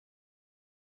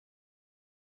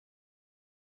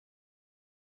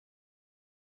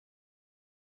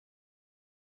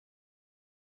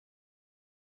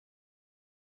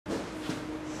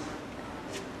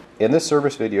In this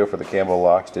service video for the Campbell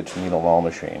lock, stitch, needle, and awl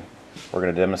machine, we're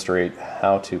going to demonstrate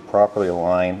how to properly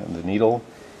align the needle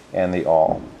and the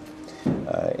awl.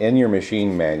 In your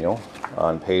machine manual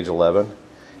on page 11,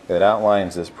 it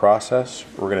outlines this process.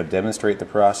 We're going to demonstrate the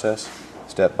process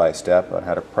step by step on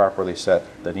how to properly set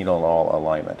the needle and awl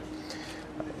alignment.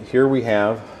 Here we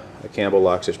have a Campbell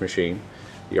lock stitch machine.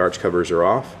 The arch covers are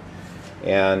off,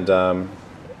 and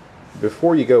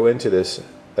before you go into this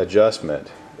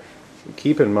adjustment,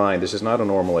 keep in mind this is not a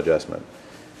normal adjustment.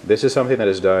 This is something that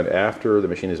is done after the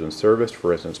machine has been serviced.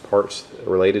 For instance, parts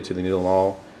related to the needle and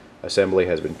awl assembly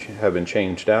have been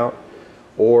changed out,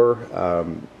 or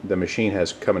the machine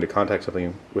has come into contact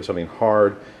with something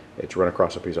hard. It's run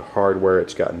across a piece of hardware,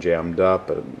 it's gotten jammed up,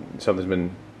 something's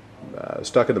been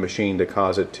stuck in the machine to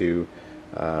cause it to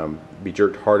be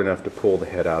jerked hard enough to pull the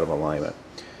head out of alignment.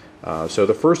 So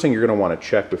the first thing you're going to want to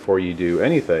check before you do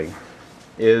anything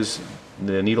is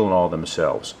the needle and awl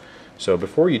themselves. So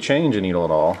before you change a needle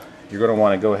and awl, you're going to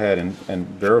want to go ahead and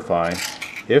verify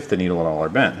if the needle and awl are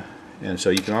bent. And so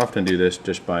you can often do this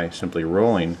just by simply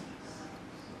rolling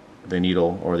the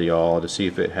needle or the awl to see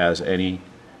if it has any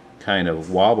kind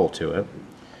of wobble to it.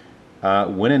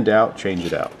 When in doubt, change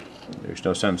it out. There's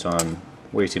no sense on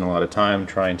wasting a lot of time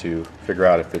trying to figure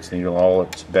out if it's the needle and awl,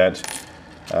 it's bent.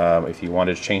 If you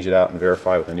wanted to change it out and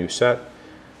verify with a new set,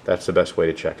 that's the best way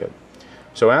to check it.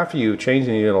 So after you change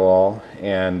the needle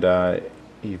and awl and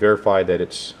you verify that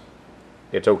it's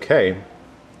okay,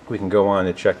 we can go on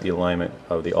to check the alignment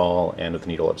of the awl and of the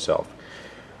needle itself.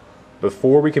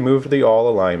 Before we can move to the awl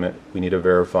alignment, we need to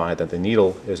verify that the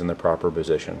needle is in the proper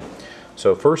position.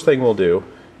 So first thing we'll do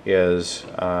is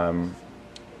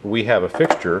we have a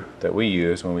fixture that we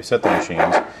use when we set the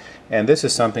machines, and this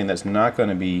is something that's not going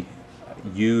to be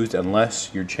used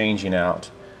unless you're changing out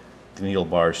the needle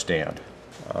bar stand,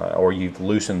 or you've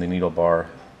loosened the needle bar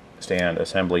stand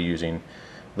assembly using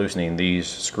loosening these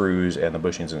screws and the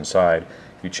bushings inside.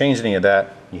 If you change any of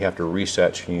that, you have to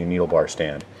reset your needle bar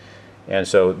stand. And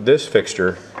so this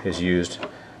fixture is used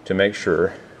to make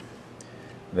sure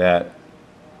that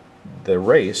the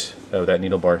race of that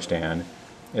needle bar stand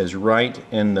is right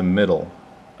in the middle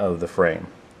of the frame.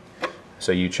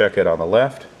 So you check it on the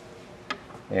left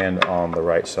and on the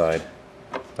right side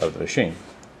of the machine.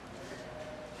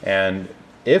 And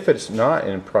if it's not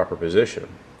in proper position,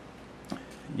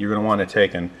 you're going to want to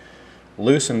take and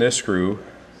loosen this screw,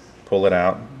 pull it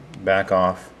out, back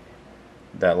off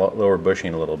that lower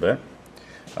bushing a little bit.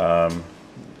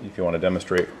 If you want to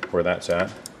demonstrate where that's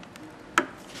at,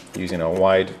 using a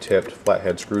wide-tipped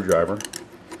flathead screwdriver,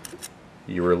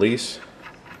 you release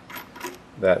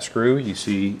that screw. You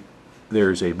see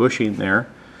there's a bushing there,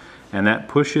 and that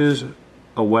pushes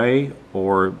away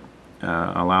or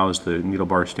allows the needle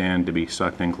bar stand to be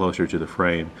sucked in closer to the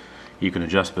frame. You can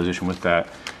adjust position with that.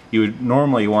 You would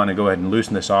normally want to go ahead and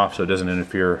loosen this off so it doesn't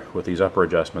interfere with these upper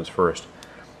adjustments first,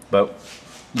 but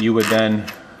you would then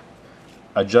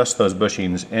adjust those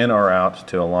bushings in or out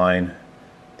to align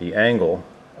the angle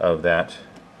of that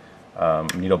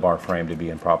needle bar frame to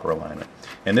be in proper alignment.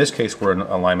 In this case, we're in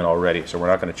alignment already, so we're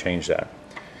not going to change that.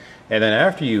 And then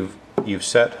after you've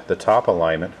set the top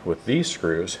alignment with these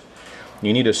screws,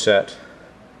 you need to set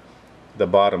the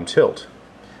bottom tilt.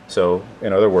 So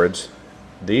in other words,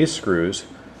 these screws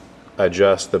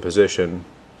adjust the position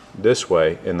this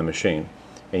way in the machine,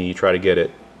 and you try to get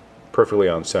it perfectly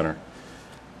on center,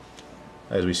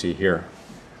 as we see here.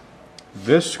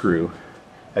 This screw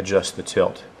adjusts the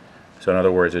tilt. So in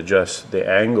other words, adjusts the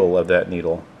angle of that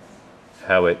needle,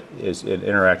 how it is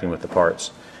interacting with the parts.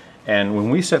 And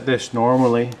when we set this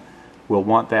normally, we'll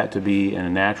want that to be in a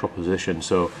natural position.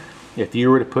 So if you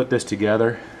were to put this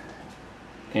together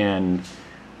and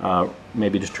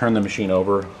maybe just turn the machine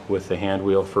over with the hand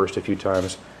wheel first a few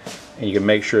times, and you can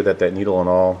make sure that that needle and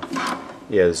awl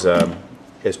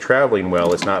is traveling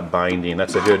well, it's not binding.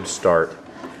 That's a good start.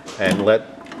 And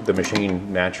let the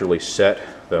machine naturally set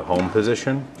the home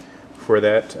position for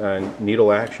that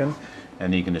needle action,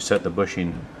 and you can just set the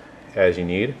bushing as you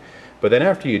need. But then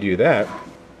after you do that,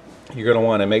 you're going to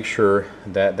want to make sure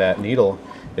that that needle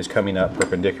is coming up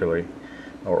perpendicularly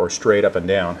or straight up and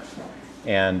down.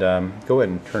 And go ahead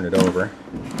and turn it over.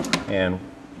 And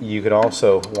you could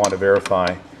also want to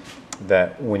verify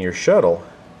that when your shuttle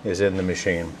is in the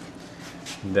machine,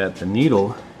 that the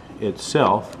needle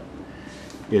itself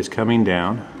is coming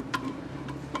down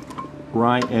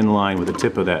right in line with the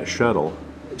tip of that shuttle,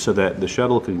 so that the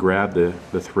shuttle can grab the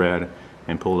thread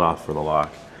and pull it off for the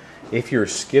lock. If you're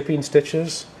skipping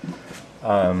stitches,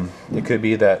 it could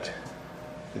be that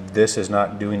this is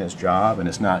not doing its job and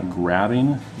it's not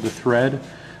grabbing the thread,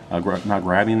 not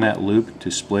grabbing that loop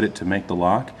to split it to make the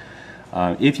lock.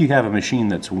 If you have a machine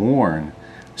that's worn,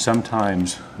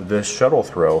 sometimes this shuttle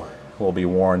throw will be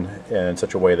worn in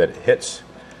such a way that it hits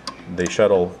the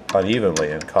shuttle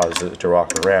unevenly and causes it to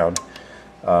rock around.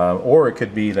 Or it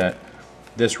could be that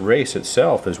this race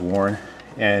itself is worn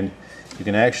and you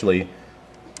can actually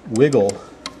wiggle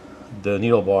the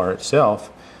needle bar itself,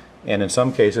 and in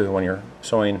some cases when you're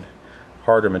sewing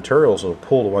harder materials it'll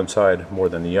pull to one side more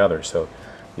than the other, so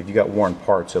if you got worn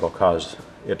parts it'll cause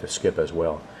it to skip as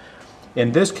well.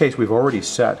 In this case we've already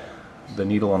set the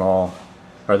needle and awl,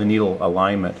 or the needle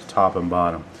alignment top and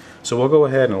bottom, so we'll go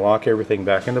ahead and lock everything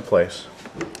back into place,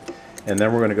 and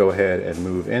then we're going to go ahead and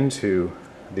move into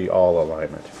the awl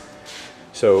alignment.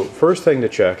 So first thing to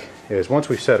check is, once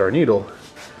we set our needle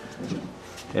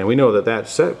and we know that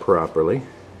that's set properly,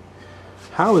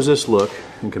 how does this look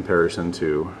in comparison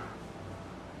to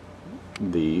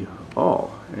the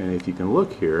awl? And if you can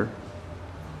look here,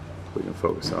 we can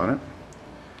focus on it,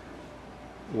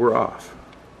 we're off.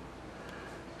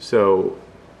 So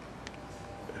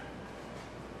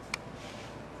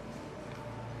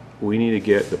we need to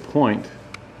get the point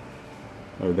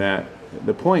of that.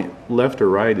 The point left or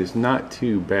right is not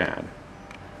too bad,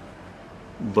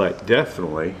 but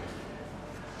definitely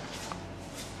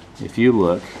if you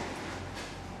look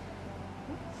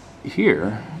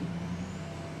here,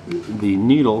 the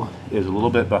needle is a little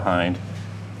bit behind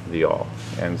the awl,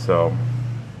 and so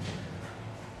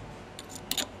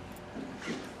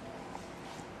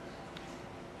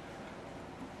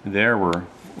there we're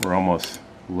almost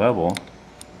level,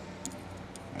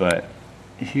 but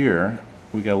here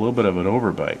we got a little bit of an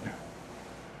overbite.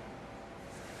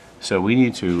 So we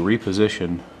need to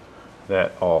reposition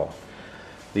that awl.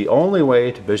 The only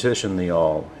way to position the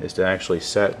awl is to actually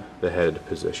set the head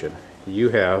position. You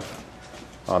have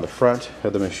on the front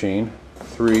of the machine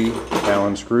 3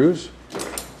 Allen screws,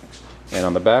 and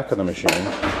on the back of the machine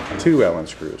 2 Allen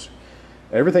screws.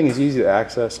 Everything is easy to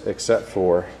access except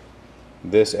for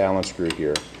this Allen screw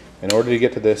here. In order to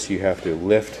get to this, you have to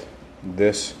lift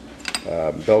this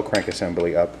bell crank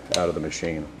assembly up out of the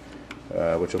machine,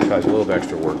 which will cause a little bit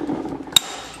extra work.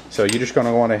 So you're just going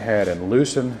to go on ahead and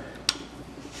loosen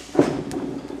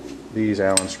these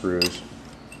Allen screws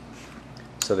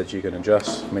so that you can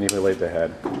manipulate the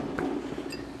head.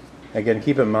 Again,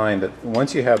 keep in mind that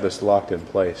once you have this locked in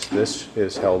place, this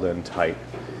is held in tight,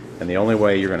 and the only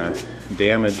way you're going to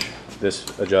damage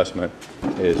this adjustment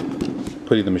is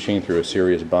putting the machine through a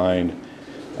serious bind.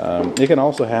 It can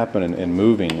also happen in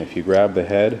moving. If you grab the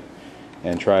head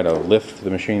and try to lift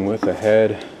the machine with the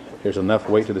head, there's enough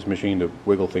weight to this machine to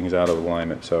wiggle things out of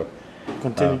alignment. So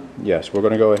continue. Yes, we're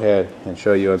going to go ahead and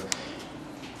show you.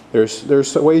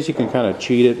 There's ways you can kind of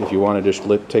cheat it if you want to just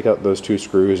take out those 2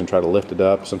 screws and try to lift it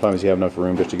up. Sometimes you have enough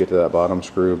room just to get to that bottom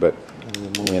screw, but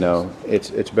you know,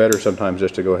 it's better sometimes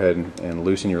just to go ahead and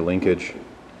loosen your linkage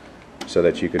so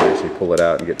that you can actually pull it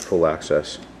out and get full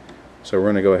access. So we're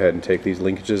going to go ahead and take these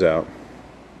linkages out.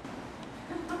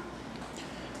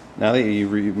 Now that you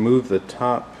remove the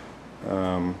top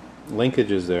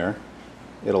linkages there,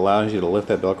 it allows you to lift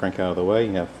that bell crank out of the way.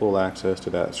 You have full access to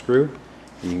that screw.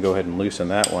 You can go ahead and loosen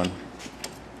that one,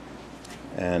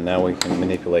 and now we can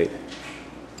manipulate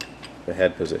the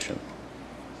head position.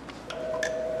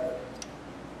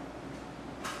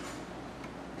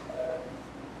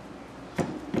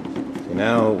 So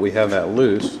now we have that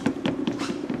loose,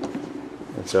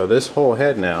 and so this whole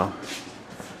head now,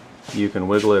 you can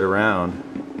wiggle it around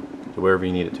to wherever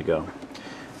you need it to go.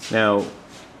 Now,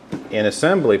 in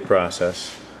assembly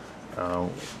process,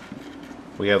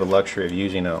 we have the luxury of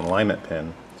using an alignment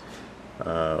pin,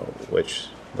 which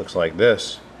looks like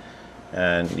this,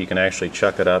 and you can actually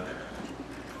chuck it up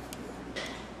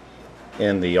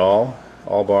in the awl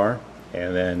bar,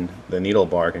 and then the needle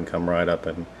bar can come right up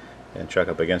and chuck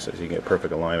up against it so you can get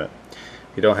perfect alignment.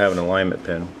 If you don't have an alignment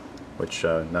pin, which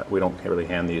we don't really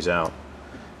hand these out,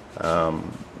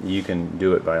 you can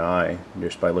do it by eye,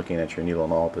 just by looking at your needle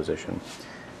and awl position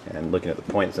and looking at the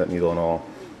points of that needle and awl.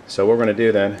 So what we're going to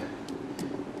do then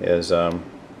is,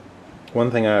 one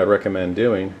thing I would recommend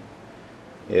doing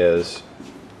is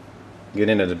get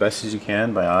in as best as you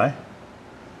can by eye.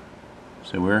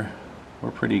 So we're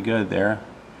pretty good there,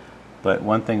 but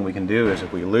one thing we can do is,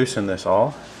 if we loosen this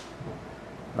awl,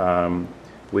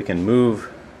 we can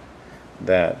move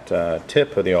that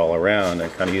tip of the awl around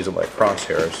and kind of use it like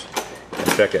crosshairs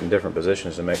and check it in different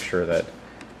positions to make sure that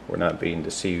we're not being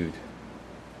deceived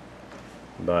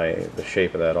by the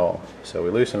shape of that awl. So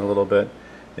we loosen a little bit,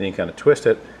 then you kind of twist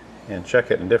it and check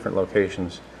it in different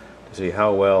locations to see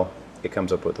how well it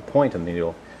comes up with the point of the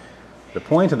needle. The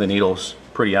point of the needle's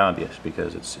pretty obvious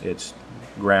because it's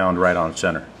ground right on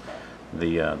center.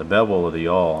 The bevel of the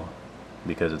awl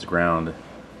because it's ground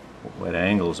at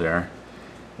angles there,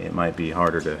 it might be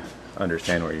harder to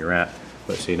understand where you're at.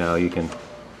 But see, now we're going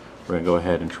to go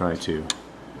ahead and try to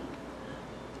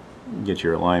get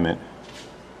your alignment.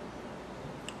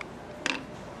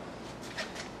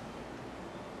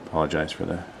 Apologize for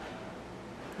the...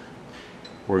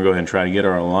 We're going to go ahead and try to get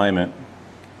our alignment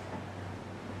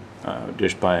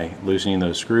just by loosening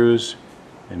those screws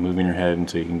and moving your head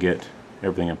until you can get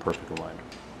everything in perfect alignment.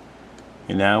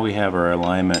 And now we have our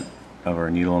alignment of our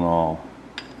needle and awl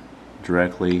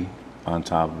directly on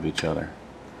top of each other.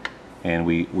 And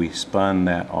we spun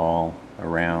that all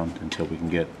around until we can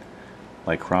get,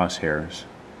 like crosshairs,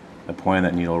 the point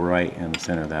of that needle right in the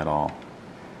center of that awl.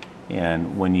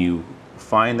 And when you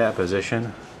find that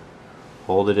position,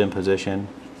 hold it in position,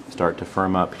 start to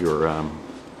firm up your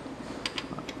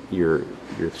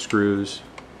screws,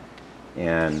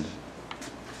 and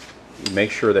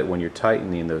make sure that when you're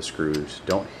tightening those screws,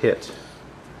 don't hit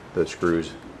those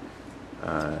screws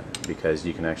because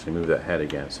you can actually move that head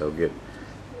again. So get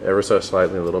ever so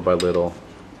slightly, little by little,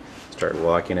 start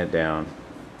locking it down,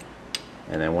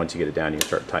 and then once you get it down, you can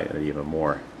start tightening it even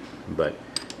more. But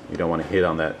you don't want to hit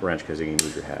on that wrench because you can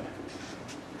lose your head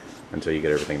until you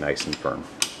get everything nice and firm.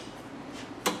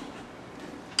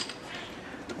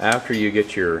 After you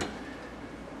get your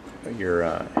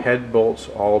head bolts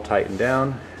all tightened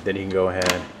down, then you can go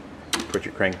ahead, put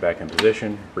your crank back in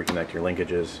position, reconnect your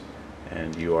linkages,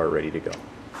 and you are ready to go.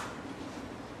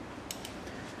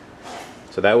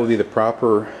 So that will be the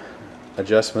proper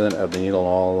adjustment of the needle and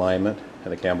awl alignment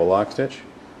and the Campbell lock stitch.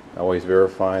 Always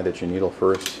verify that your needle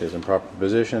first is in proper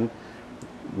position.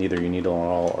 Neither your needle and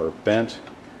awl are bent.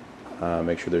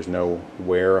 Make sure there's no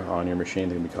wear on your machine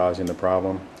that can be causing the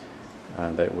problem.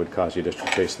 That would cause you to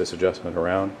chase this adjustment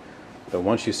around. But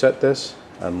once you set this,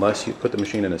 unless you put the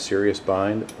machine in a serious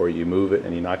bind or you move it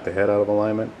and you knock the head out of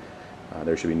alignment,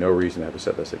 there should be no reason to have to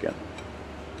set this again.